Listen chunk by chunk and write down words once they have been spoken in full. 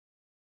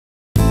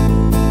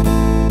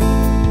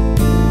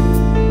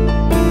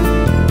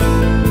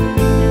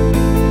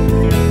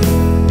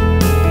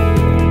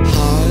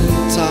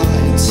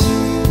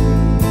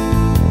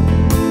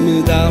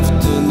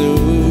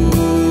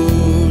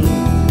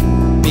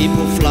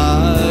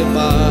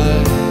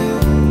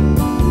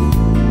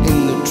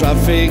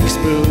traffic's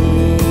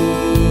boom,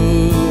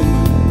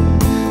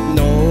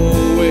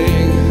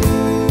 knowing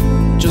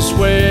just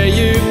where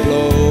you're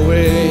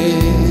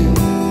blowing,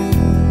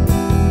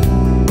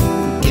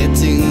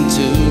 getting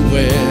to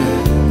where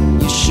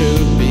you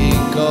should be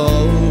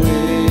going.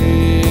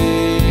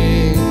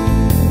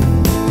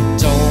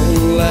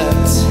 Don't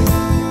let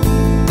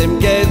them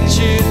get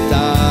you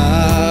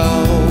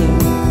down,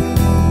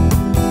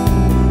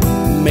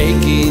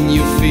 making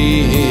you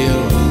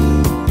feel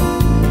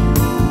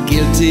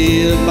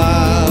guilty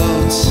about.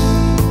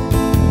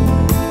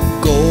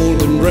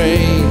 Golden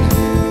rain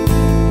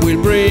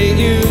will bring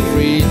you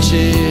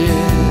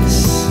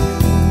riches,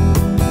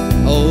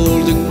 all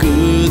the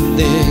good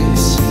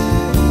things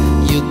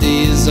you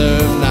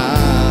deserve now.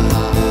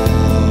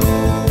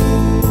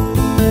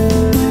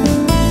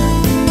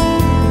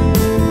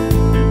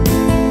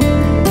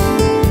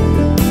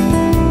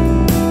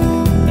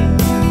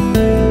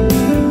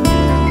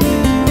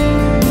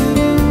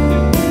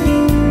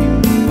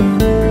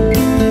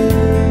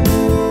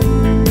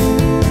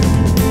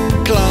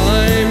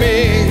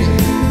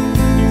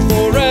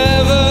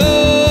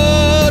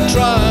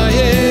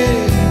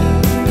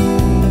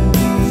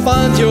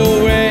 Find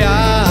your way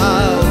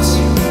out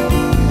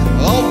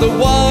of the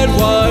wide,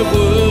 wide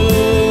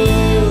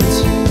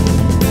woods.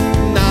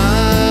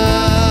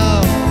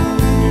 Now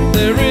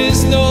there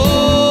is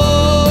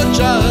no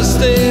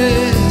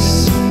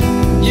justice.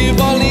 You've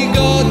only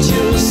got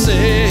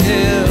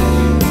yourself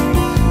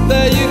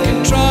that you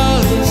can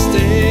trust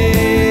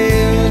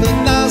in.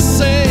 And I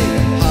say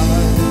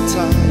high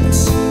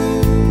tides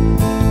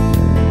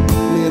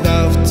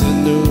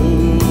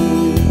mid-afternoon,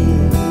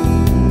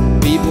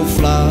 people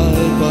fly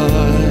by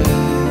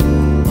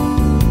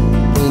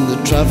when the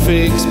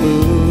traffic's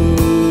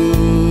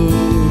moved,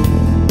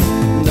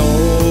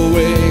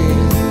 knowing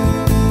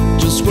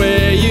just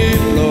where you're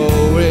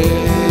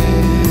blowing,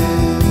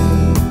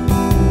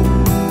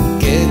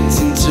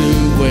 getting to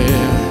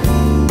where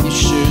you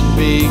should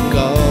be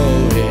going.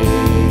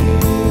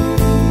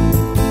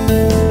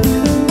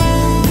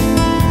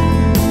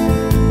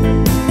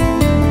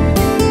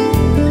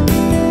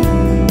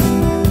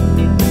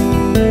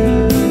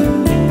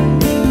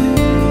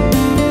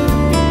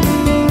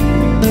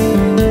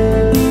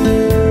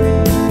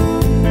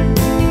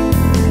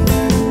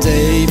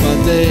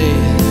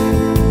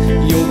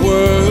 Your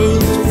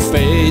world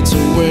fades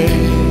away,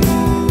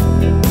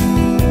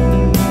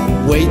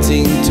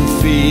 waiting to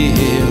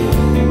feel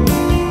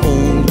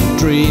all the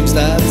dreams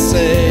that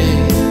say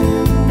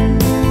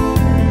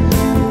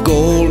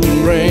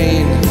golden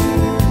rain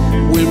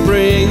will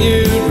bring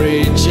you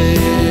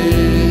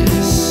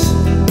riches,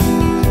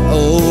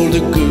 all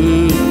the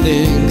good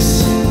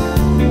things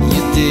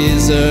you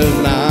deserve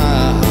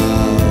now.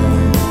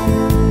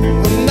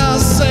 And I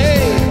say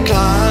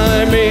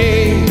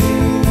climbing,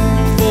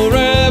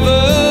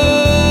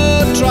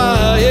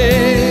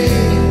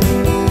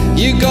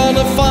 you're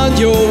gonna find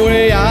your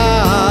way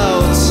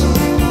out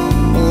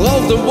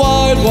of the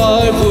wide,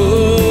 wide world.